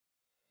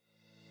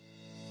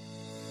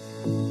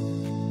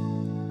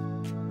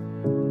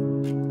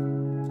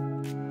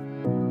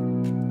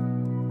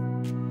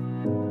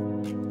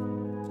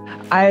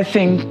I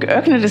think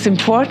ERKNet is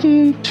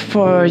important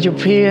for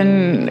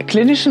European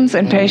clinicians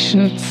and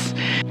patients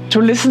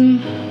to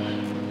listen,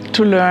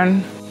 to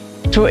learn,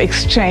 to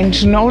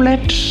exchange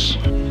knowledge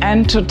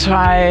and to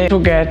try to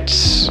get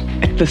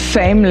at the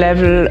same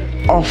level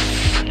of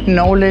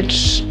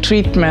knowledge,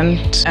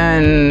 treatment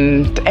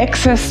and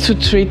access to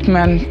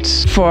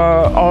treatment for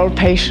all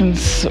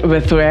patients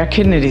with rare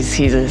kidney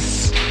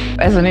diseases.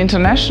 As an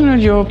international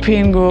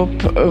European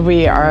group,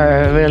 we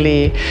are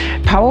really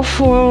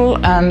powerful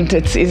and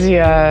it's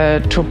easier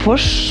to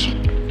push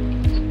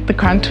the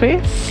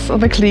countries,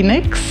 the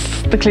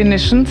clinics, the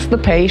clinicians, the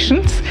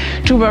patients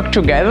to work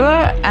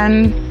together,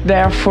 and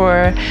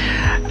therefore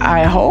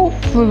I hope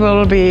we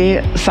will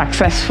be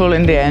successful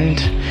in the end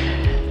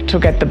to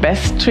get the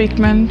best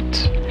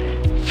treatment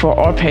for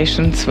all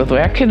patients with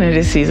rare kidney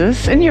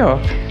diseases in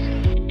Europe.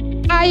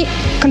 I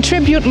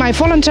contribute my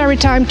voluntary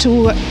time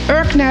to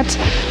ERKNet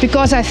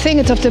because I think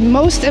it's of the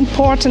most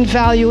important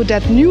value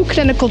that new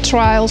clinical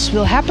trials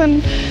will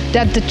happen,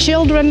 that the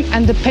children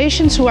and the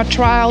patients who are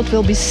trialed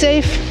will be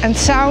safe and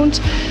sound,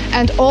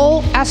 and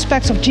all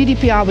aspects of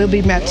GDPR will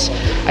be met.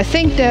 I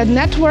think the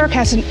network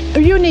has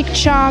a unique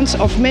chance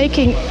of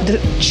making the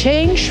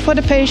change for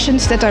the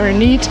patients that are in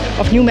need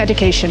of new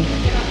medication.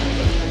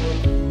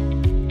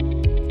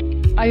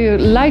 I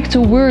like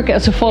to work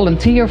as a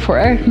volunteer for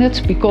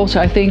ERKNet because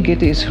I think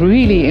it is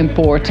really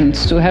important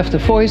to have the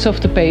voice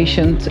of the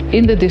patient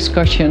in the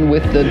discussion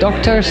with the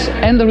doctors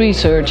and the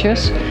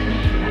researchers,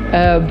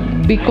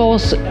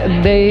 because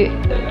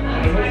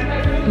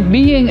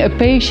being a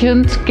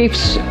patient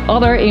gives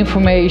other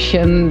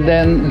information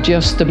than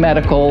just the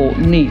medical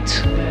need.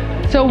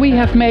 So we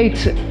have made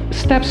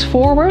steps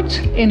forward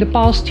in the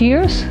past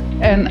years,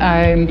 and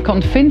I'm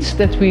convinced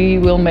that we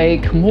will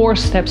make more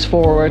steps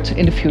forward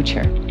in the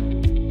future.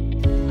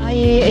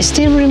 I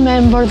still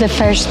remember the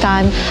first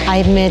time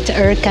I met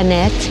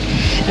ERKNet.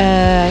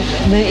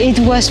 It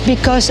was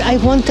because I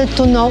wanted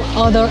to know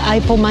other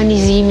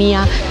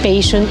hypomagnesemia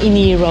patients in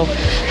Europe.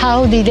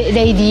 How did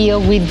they deal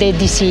with the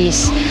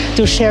disease,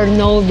 to share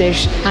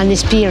knowledge and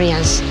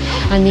experience.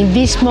 And in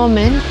this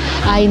moment,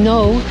 I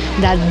know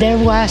that there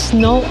was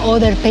no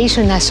other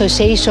patient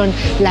association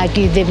like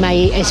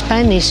my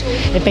Spanish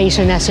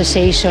patient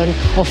association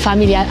of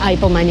familial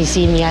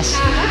hypomagnesemias.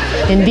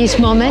 In this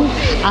moment,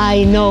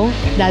 I know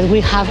that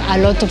we have a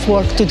lot of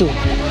work to do.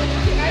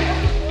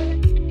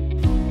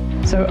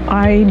 So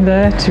I'm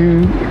there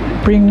to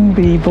bring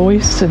the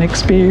voice and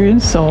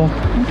experience of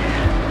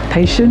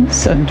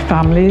patients and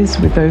families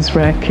with those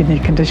rare kidney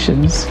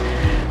conditions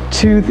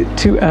to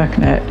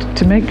ERKNet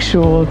to make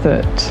sure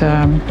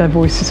that their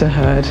voices are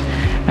heard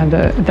and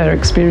that their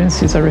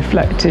experiences are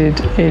reflected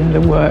in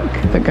the work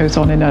that goes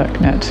on in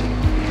ERKNet.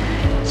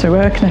 So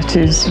ERKNet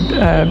is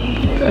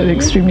an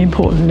extremely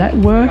important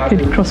network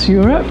across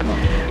Europe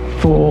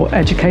for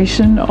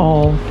education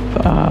of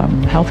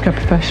healthcare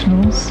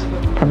professionals,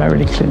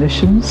 primarily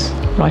clinicians,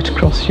 right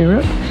across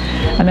Europe,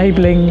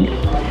 enabling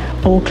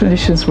all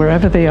clinicians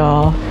wherever they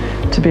are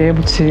to be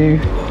able to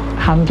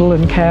handle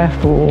and care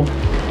for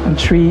and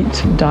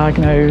treat and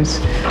diagnose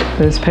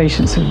those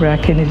patients with rare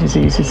kidney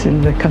diseases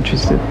in the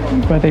countries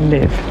where they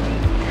live.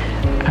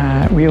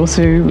 We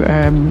also,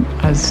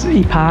 as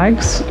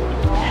ePAGs,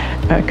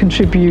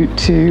 contribute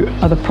to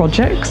other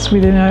projects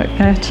within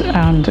ERKNet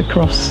and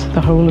across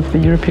the whole of the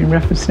European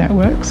reference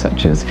network,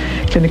 such as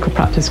clinical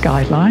practice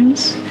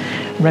guidelines,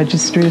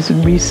 registries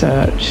and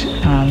research,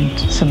 and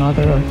some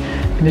other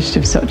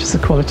initiatives such as the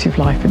Quality of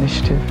Life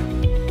Initiative.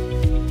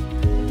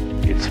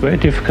 It's very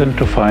difficult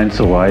to find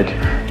the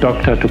right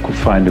doctor, to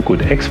find a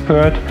good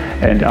expert,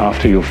 and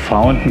after you've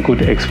found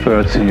good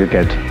experts and you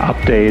get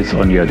updates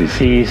on your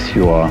disease,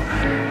 you are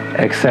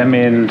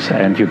examined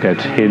and you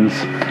get hints.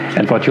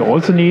 And what you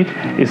also need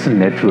is a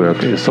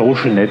network, a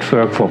social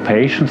network for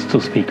patients to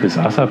speak with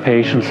other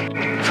patients.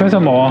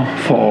 Furthermore,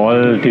 for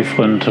all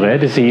different rare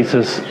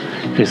diseases,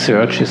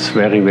 research is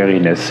very, very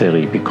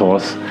necessary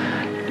because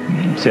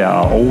there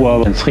are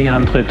over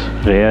 300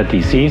 rare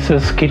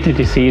diseases, kidney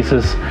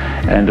diseases,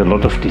 and a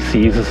lot of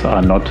diseases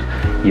are not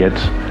yet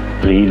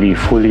really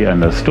fully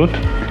understood.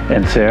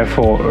 And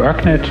therefore,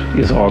 ERKNet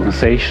is an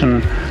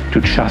organization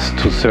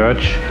to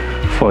search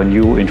for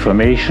new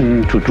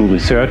information, to do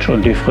research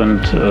on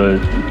different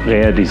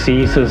rare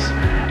diseases,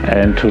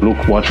 and to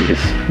look what is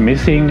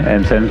missing,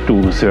 and then do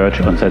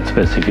research on that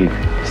specific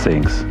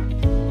things.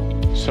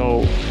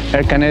 So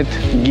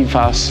ERKNet gives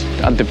us,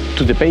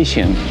 to the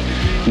patient,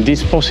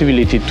 this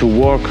possibility to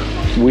work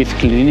with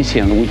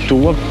clinicians, to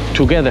work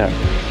together,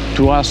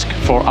 to ask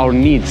for our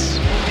needs.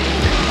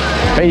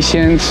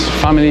 Patients,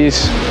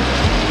 families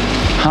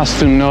has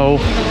to know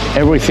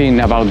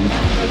everything about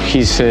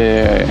his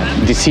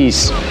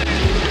disease,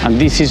 and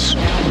this is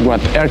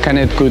what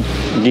ERKNet could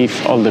give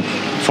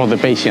for the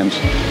patients.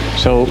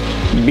 So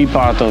be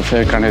part of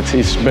ERKNet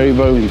is very,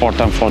 very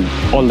important for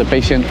all the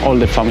patients, all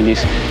the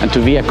families, and to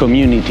be a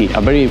community,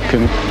 a very,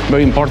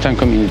 very important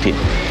community.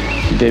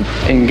 The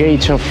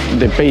engage of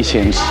the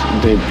patients,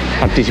 the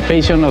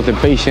participation of the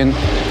patient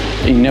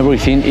in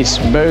everything is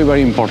very,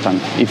 very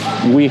important. If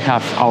we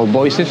have our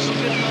voices,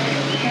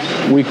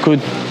 we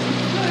could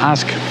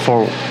ask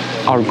for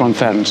our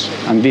concerns,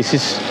 and this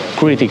is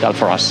critical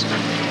for us.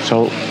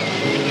 So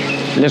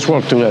let's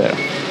work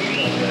together.